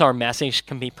times our message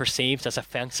can be perceived as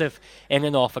offensive in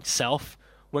and of itself.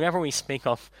 Whenever we speak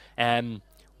of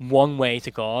one way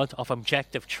to God, of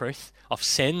objective truth, of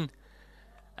sin,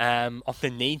 of the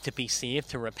need to be saved,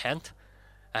 to repent.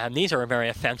 These are very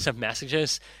offensive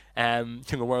messages to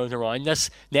the world around us.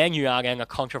 Then you add in a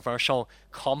controversial,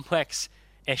 complex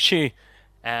issue,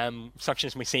 such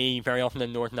as we see very often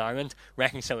in Northern Ireland,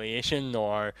 reconciliation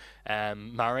or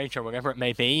marriage or whatever it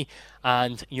may be,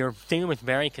 and you're dealing with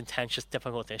very contentious,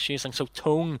 difficult issues, and so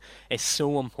tone is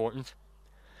so important.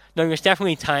 Now, there's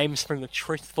definitely times for the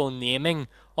truthful naming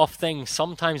of things.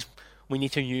 Sometimes we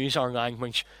need to use our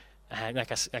language like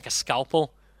a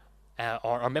scalpel,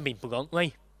 or maybe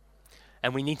bluntly,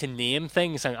 and we need to name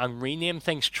things and rename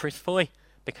things truthfully,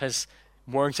 because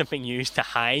words have been used to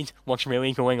hide what's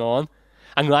really going on.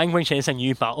 And language is a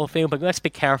new battlefield, but let's be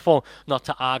careful not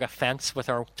to add offence with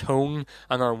our tone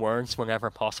and our words whenever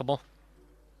possible.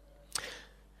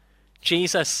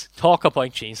 Jesus, talk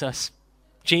about Jesus.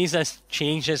 Jesus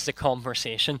changes the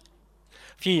conversation.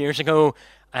 A few years ago,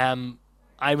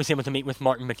 I was able to meet with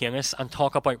Martin McGuinness and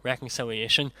talk about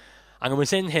reconciliation. And I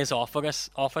was in his office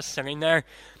sitting there,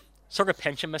 sort of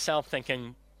pinching myself,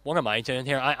 thinking, what am I doing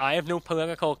here? I have no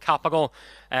political capital.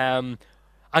 And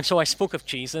so I spoke of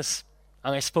Jesus,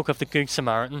 and I spoke of the Good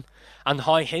Samaritan, and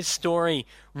how his story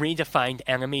redefined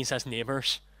enemies as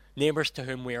neighbours to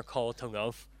whom we are called to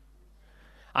love.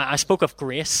 I spoke of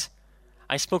grace.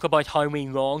 I spoke about how we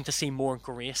long to see more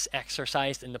grace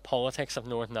exercised in the politics of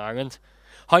Northern Ireland,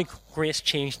 how grace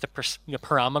changed the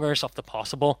parameters of the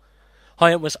possible, how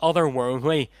it was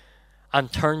otherworldly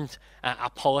and turned a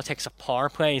politics of power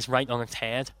plays right on its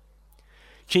head.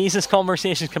 Jesus'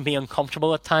 conversations can be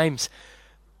uncomfortable at times,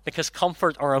 because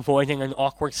comfort or avoiding an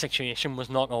awkward situation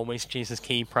was not always Jesus'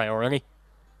 key priority.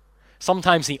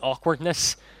 Sometimes the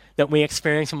awkwardness that we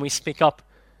experience when we speak up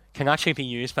can actually be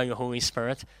used by the Holy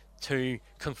Spirit to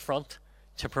confront,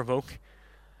 to provoke.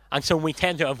 And so we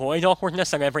tend to avoid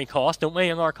awkwardness at every cost, don't we,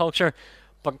 in our culture?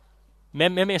 But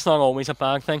maybe it's not always a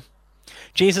bad thing.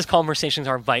 Jesus' conversations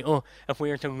are vital if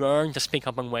we are to learn to speak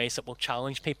up in ways that will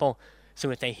challenge people so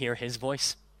that they hear his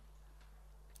voice.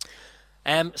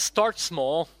 Start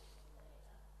small.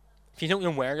 If you don't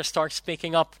know where to start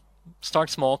speaking up, start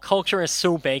small. Culture is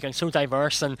so big and so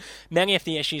diverse, and many of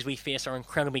the issues we face are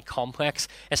incredibly complex.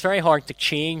 It's very hard to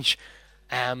change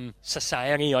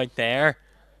society out there,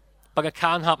 but it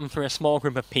can happen through a small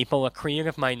group of people, a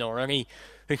creative minority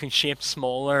who can shape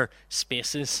smaller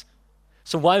spaces.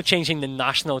 So while changing the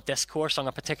national discourse on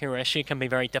a particular issue can be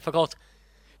very difficult,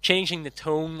 changing the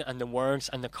tone and the words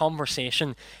and the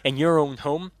conversation in your own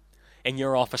home, in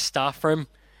your office staff room,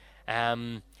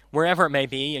 wherever it may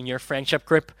be, in your friendship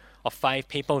group of 5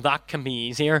 people, that can be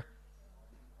easier.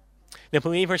 The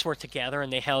believers were together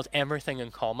and they held everything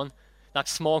in common. That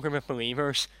small group of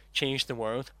believers changed the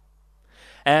world.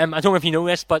 I don't know if you know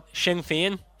this, but Sinn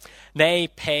Féin, they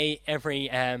pay every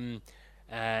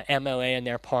MLA in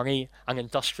their party an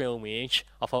industrial wage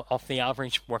of the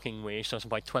average working wage, so it's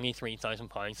about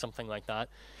 £23,000, something like that.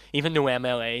 Even though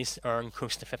MLAs earn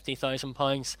close to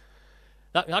 £50,000,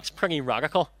 that's pretty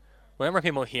radical. Whenever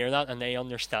people hear that and they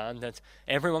understand that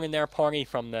everyone in their party,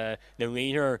 from the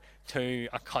leader to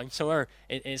a councillor,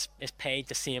 is paid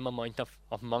the same amount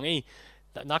of money,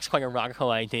 that's quite a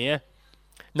radical idea.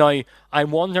 Now, I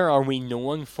wonder, are we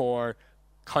known for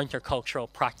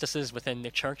countercultural practices within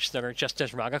the church that are just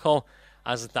as radical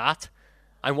as that?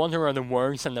 I wonder, are the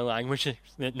words and the language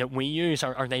that we use,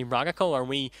 are they radical? Are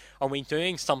we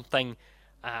doing something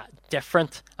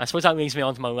different? I suppose that leads me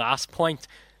on to my last point.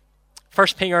 1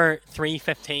 Peter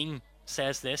 3:15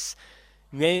 says this: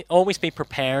 always be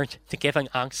prepared to give an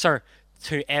answer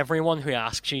to everyone who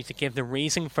asks you to give the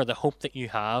reason for the hope that you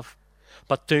have,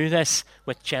 but do this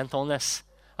with gentleness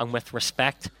and with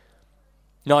respect.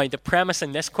 Now, the premise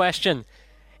in this question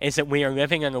is that we are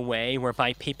living in a way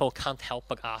whereby people can't help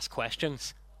but ask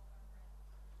questions.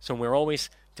 So we're always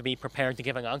to be prepared to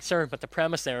give an answer, but the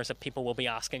premise there is that people will be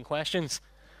asking questions.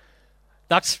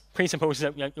 That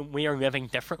presupposes that we are living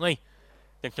differently,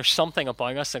 that there's something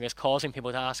about us that is causing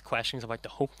people to ask questions about the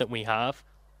hope that we have.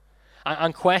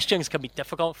 And questions can be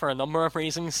difficult for a number of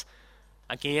reasons.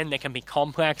 Again, they can be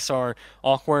complex or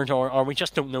awkward, or we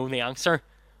just don't know the answer.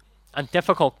 And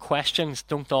difficult questions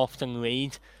don't often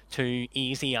lead to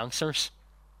easy answers.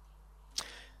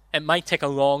 It might take a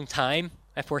long time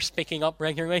if we're speaking up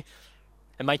regularly.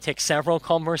 It might take several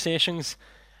conversations.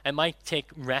 It might take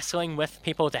wrestling with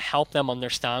people to help them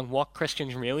understand what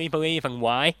Christians really believe and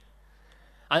why.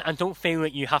 And don't feel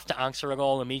that you have to answer it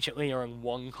all immediately or in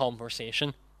one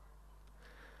conversation.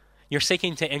 You're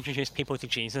seeking to introduce people to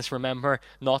Jesus, remember,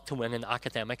 not to win an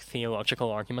academic theological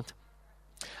argument.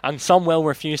 And some will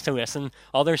refuse to listen,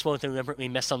 others will deliberately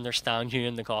misunderstand you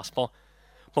in the gospel.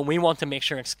 but we want to make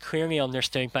sure it's clearly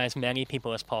understood by as many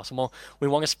people as possible. We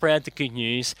want to spread the good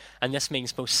news, and this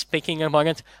means both speaking about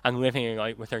it and living it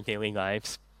out with our daily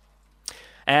lives.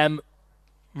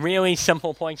 Really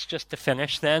simple points just to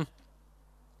finish then.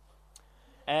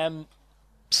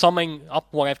 Summing up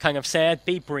what I've kind of said: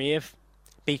 be brave,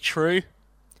 be true,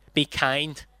 be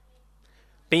kind,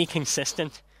 be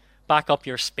consistent, back up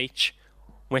your speech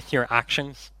with your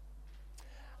actions.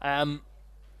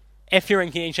 If you're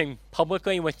engaging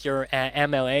publicly with your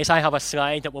MLAs, I have a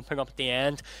slide that we'll put up at the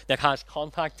end that has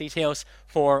contact details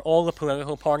for all the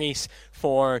political parties,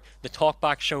 for the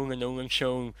Talkback Show, the Nolan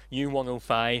Show,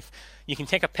 U105. You can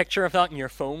take a picture of that on your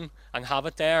phone and have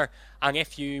it there. And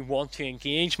if you want to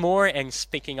engage more in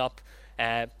speaking up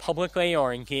publicly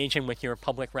or engaging with your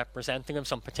public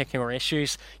representatives on particular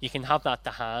issues, you can have that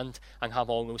to hand and have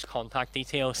all those contact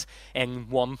details in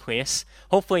one place.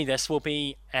 Hopefully this will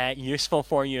be useful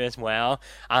for you as well,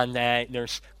 and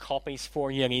there's copies for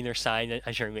you on either side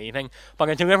as you're leaving. But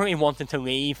I deliberately wanted to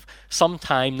leave some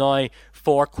time now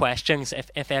for questions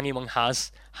if anyone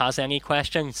has any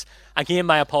questions. Again,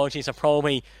 my apologies, I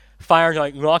probably fired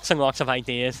out lots and lots of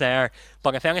ideas there,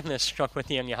 but if anything has struck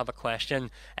with you and you have a question,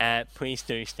 please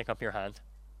do stick up your hand.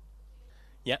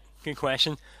 Yeah, good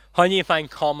question. How do you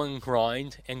find common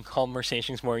ground in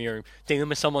conversations where you're dealing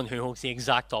with someone who holds the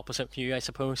exact opposite view, I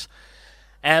suppose?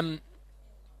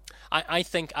 I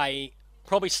think I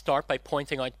probably start by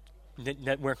pointing out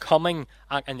that we're coming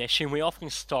at an issue. We often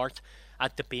start a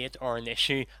debate or an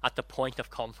issue at the point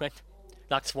of conflict.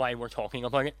 That's why we're talking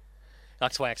about it.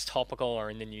 That's why it's topical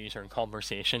or in the news or in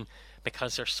conversation,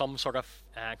 because there's some sort of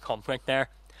conflict there.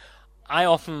 I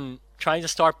often try to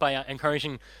start by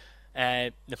encouraging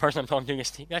the person I'm talking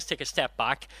to, let's take a step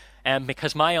back,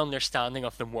 because my understanding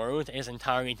of the world is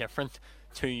entirely different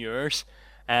to yours.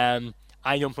 I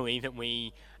don't believe that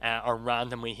we are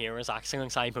randomly here as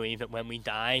accidents. I believe that when we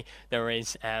die, there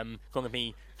is going to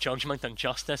be judgment and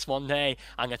justice one day,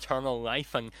 and eternal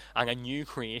life, and a new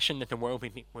creation, that the world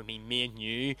will be made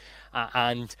new.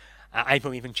 And I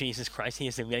believe in Jesus Christ. He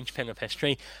is the linchpin of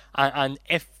history. And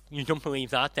if you don't believe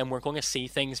that, then we're going to see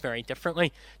things very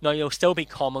differently. Now, there'll still be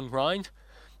common ground,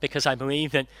 because I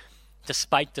believe that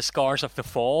despite the scars of the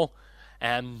fall,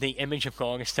 the image of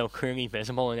God is still clearly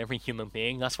visible in every human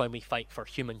being. That's why we fight for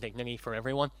human dignity for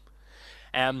everyone.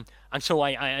 And so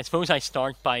I suppose I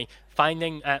start by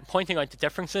pointing out the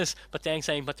differences, but then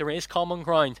saying, but there is common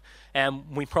ground.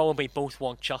 We probably both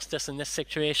want justice in this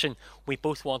situation. We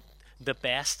both want the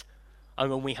best,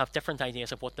 although we have different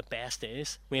ideas of what the best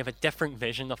is. We have a different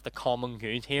vision of the common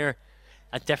good here,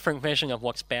 a different vision of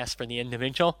what's best for the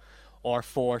individual or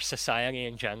for society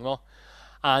in general.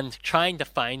 And trying to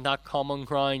find that common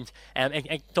ground,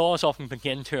 it does often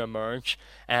begin to emerge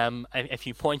if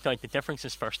you point out the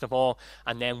differences first of all,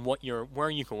 and then where are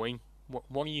you going,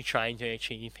 what are you trying to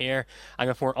achieve here, and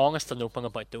if we're honest and open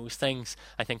about those things,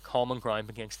 I think common ground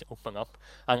begins to open up,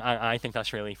 and I think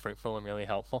that's really fruitful and really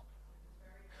helpful.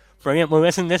 Brilliant. Well,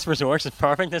 listen, this resource is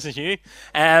perfect. This is you.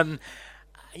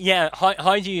 Yeah,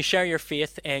 how do you share your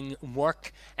faith in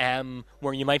work,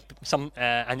 where you might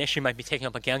an issue might be taken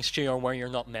up against you, or where you're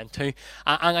not meant to?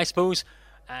 And I suppose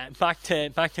back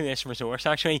to this resource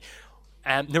actually,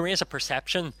 there is a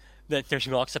perception that there's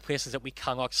lots of places that we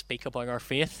cannot speak about our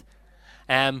faith.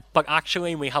 But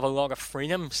actually we have a lot of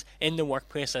freedoms in the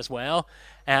workplace as well.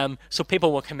 So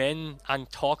people will come in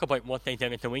and talk about what they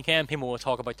did at the weekend. People will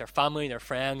talk about their family, their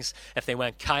friends, if they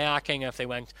went kayaking, if they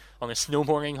went on a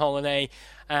snowboarding holiday.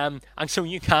 And so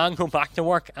you can go back to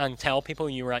work and tell people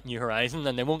you were at New Horizon,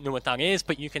 and they won't know what that is,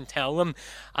 but you can tell them,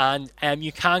 and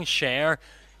you can share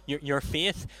your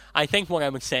faith. I think what I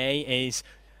would say is,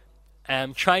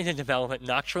 try to develop it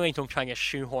naturally. Don't try to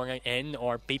shoehorn it in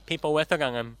or beat people with it,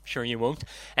 and I'm sure you won't.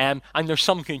 And there's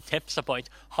some good tips about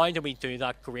how do we do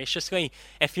that graciously.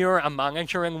 If you're a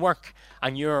manager in work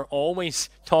and you're always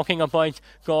talking about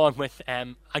God with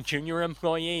a junior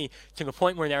employee to the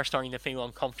point where they're starting to feel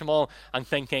uncomfortable and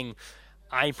thinking,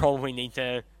 I probably need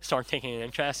to start taking an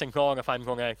interest in God if I'm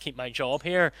going to keep my job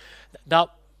here, that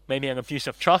maybe an abuse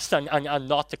of trust and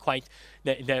not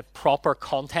the proper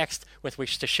context with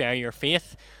which to share your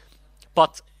faith.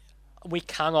 But we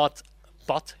cannot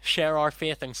but share our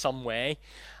faith in some way.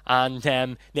 And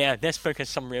this book has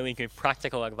some really good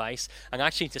practical advice and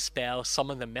actually dispels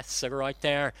some of the myths that are out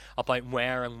there about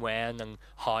where and when and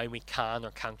how we can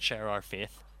or can't share our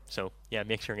faith. So yeah,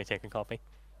 make sure you take a copy.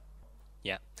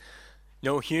 Yeah.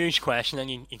 No, huge question,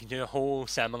 and you can do a whole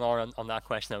seminar on that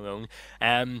question alone.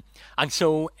 And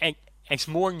so it's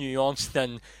more nuanced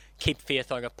than keep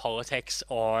faith out of politics,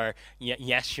 or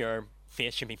yes, your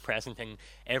faith should be present in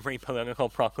every political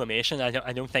proclamation.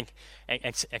 I don't think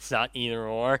it's that either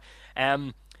or.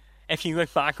 If you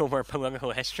look back over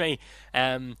political history,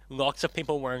 lots of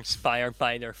people were inspired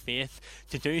by their faith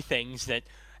to do things that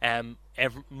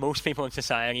most people in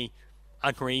society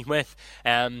agree with.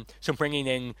 So bringing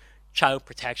in child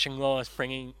protection laws,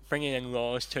 bringing in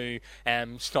laws to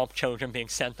stop children being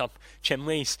sent up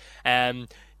chimneys,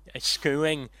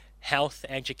 schooling, health,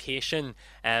 education,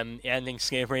 ending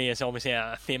slavery is obviously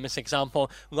a famous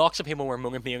example. Lots of people were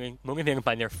motivated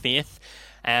by their faith.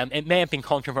 It may have been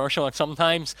controversial at some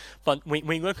times, but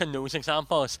we look at those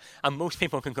examples and most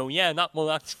people can go, yeah,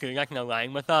 that's good, I can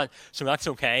align with that, so that's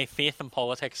okay. Faith and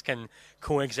politics can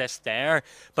coexist there,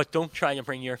 but don't try to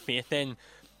bring your faith in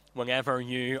whenever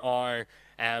you are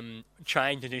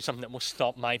trying to do something that will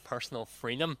stop my personal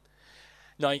freedom.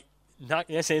 Now,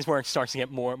 this is where it starts to get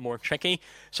more tricky.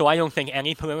 So I don't think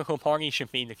any political party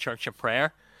should be the Church of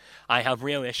Prayer. I have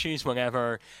real issues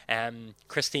whenever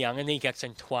Christianity gets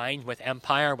entwined with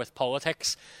empire, with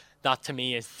politics. That to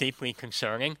me is deeply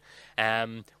concerning.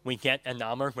 We get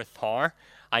enamored with power.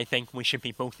 I think we should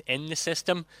be both in the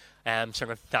system, sort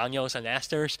of Daniels and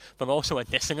Esther's, but also a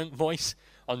dissident voice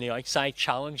on the outside,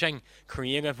 challenging,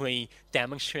 creatively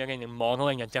demonstrating and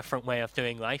modelling a different way of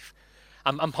doing life.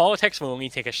 And politics will only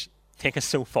take us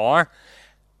so far.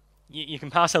 You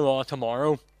can pass a law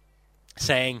tomorrow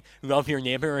saying love your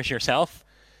neighbour as yourself.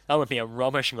 That would be a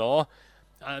rubbish law.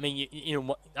 I mean, you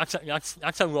know,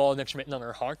 that's a law that's written on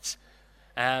our hearts.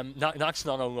 That's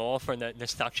not a law for the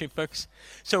statute books.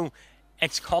 So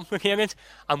it's complicated,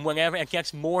 and whenever it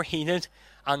gets more heated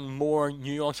and more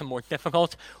nuanced and more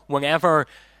difficult, whenever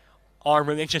our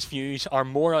religious views are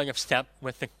more out of step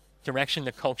with the direction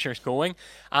the culture is going,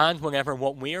 and whenever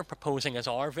what we are proposing as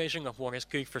our vision of what is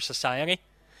good for society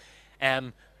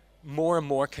more and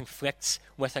more conflicts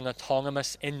with an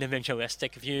autonomous,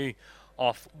 individualistic view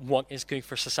of what is good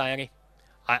for society,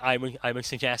 I would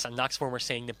suggest, and that's where we're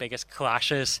seeing the biggest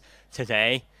clashes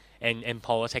today in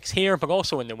politics here, but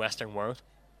also in the Western world.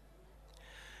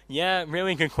 Yeah,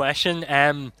 really good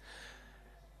question.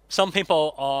 Some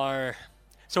people are...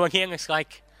 So again, it's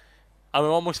like, I would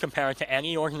almost compare it to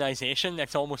any organisation.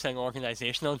 It's almost an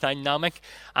organisational dynamic.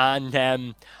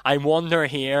 And I wonder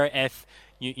here if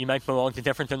you might belong to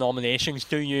different denominations.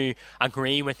 Do you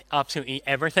agree with absolutely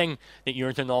everything that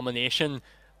your denomination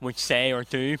would say or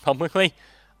do publicly?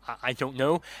 I don't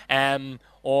know.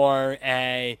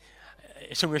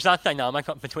 So there's that dynamic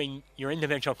between your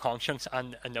individual conscience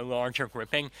and the larger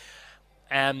grouping.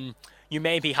 You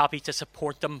may be happy to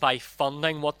support them by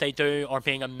funding what they do or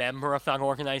being a member of that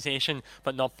organisation,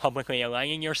 but not publicly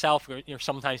aligning yourself.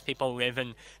 Sometimes people live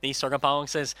in these sort of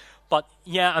balances. But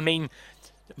yeah, I mean,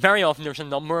 very often there's a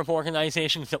number of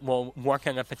organisations that will work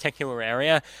in a particular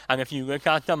area, and if you look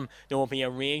at them, there will be a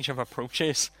range of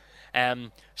approaches.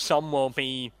 Some will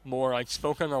be more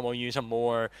outspoken or will use a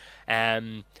more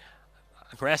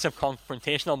aggressive,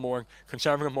 confrontational, more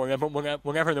conservative, more liberal,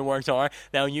 whatever the words are.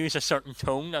 They'll use a certain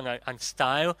tone and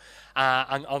style,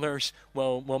 and others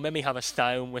will maybe have a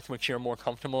style with which you're more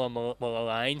comfortable and will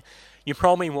align. You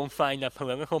probably won't find a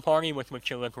political party with which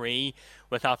you'll agree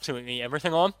with absolutely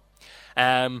everything on.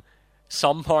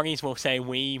 Some parties will say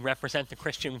we represent the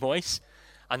Christian voice,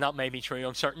 and that may be true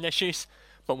on certain issues,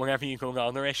 but whenever you go to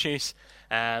other issues,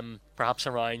 perhaps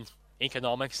around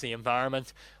economics, the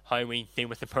environment, how we deal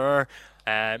with the poor,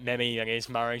 maybe it is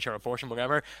marriage or abortion,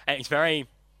 whatever, it's very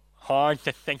hard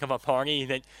to think of a party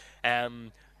that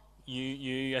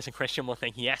you as a Christian will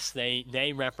think, yes,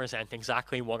 they represent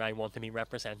exactly what I want to be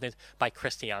represented by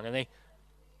Christianity.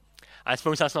 I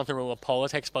suppose that's not the role of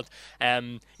politics, but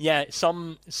yeah,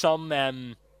 some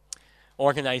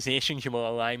organisations you will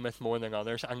align with more than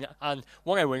others, and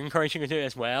what I would encourage you to do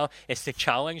as well is to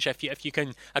challenge. If you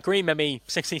can agree maybe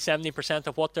 60-70%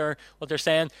 of what they're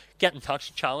saying, get in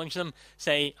touch, challenge them,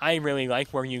 say I really like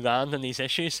where you land on these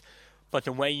issues, but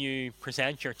the way you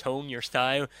present, your tone, your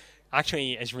style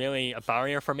actually is really a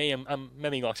barrier for me, and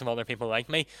maybe lots of other people like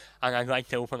me, and I'd like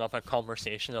to open up a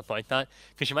conversation about that,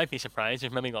 because you might be surprised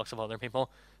there's maybe lots of other people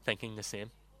thinking the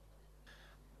same.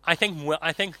 I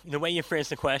think the way you phrase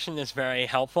the question is very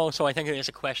helpful. So I think it is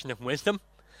a question of wisdom.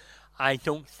 I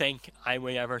don't think I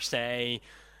would ever say,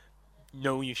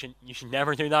 no, you should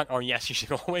never do that, or yes, you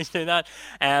should always do that.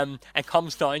 It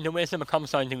comes down to wisdom. It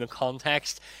comes down to the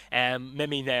context.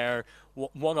 Maybe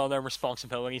what other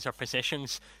responsibilities or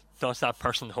positions does that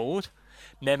person hold?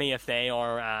 Maybe if they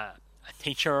are a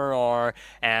teacher or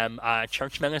a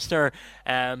church minister,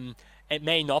 it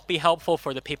may not be helpful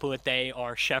for the people that they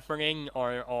are shepherding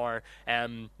or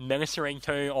ministering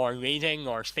to or leading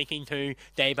or speaking to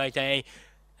day by day.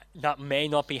 that may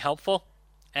not be helpful.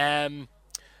 And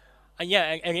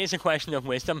yeah, it is a question of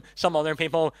wisdom. Some other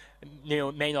people,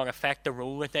 may not affect the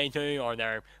role that they do or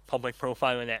their public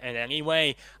profile in any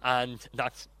way, and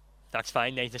that's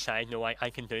fine. They decide, no, I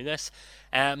can do this.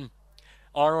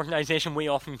 Our organisation, we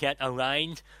often get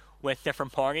aligned with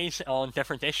different parties on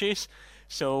different issues.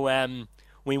 So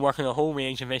we work on a whole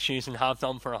range of issues and have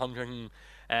done for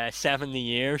 170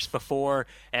 years before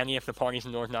any of the parties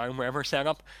in Northern Ireland were ever set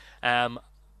up. And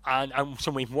so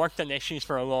we've worked on issues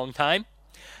for a long time.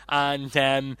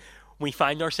 And we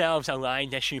find ourselves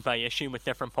aligned issue by issue with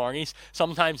different parties.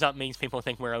 Sometimes that means people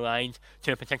think we're aligned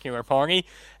to a particular party.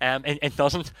 It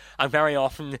doesn't. And very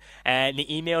often the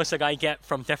emails that I get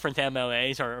from different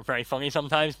MLAs are very funny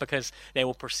sometimes, because they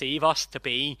will perceive us to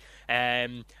be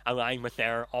aligned with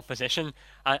their opposition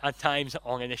at times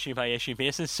on an issue by issue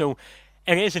basis. So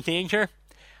it is a danger.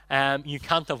 You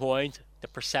can't avoid the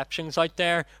perceptions out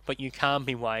there, but you can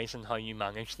be wise in how you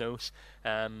manage those.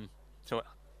 So,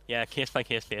 yeah,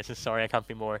 case-by-case basis. Sorry, I can't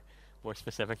be more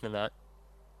specific than that.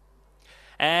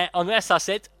 Unless that's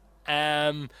it,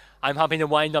 I'm happy to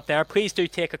wind up there. Please do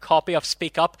take a copy of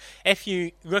Speak Up. If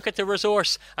you look at the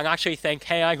resource and actually think,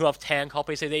 hey, I'd love 10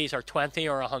 copies of these, or 20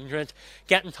 or 100,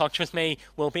 get in touch with me.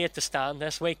 We'll be at the stand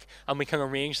this week, and we can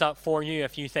arrange that for you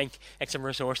if you think it's a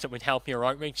resource that would help your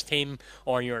outreach team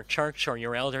or your church or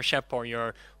your eldership or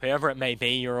your whoever it may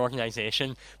be, your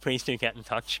organisation. Please do get in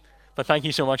touch. But thank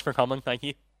you so much for coming. Thank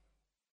you.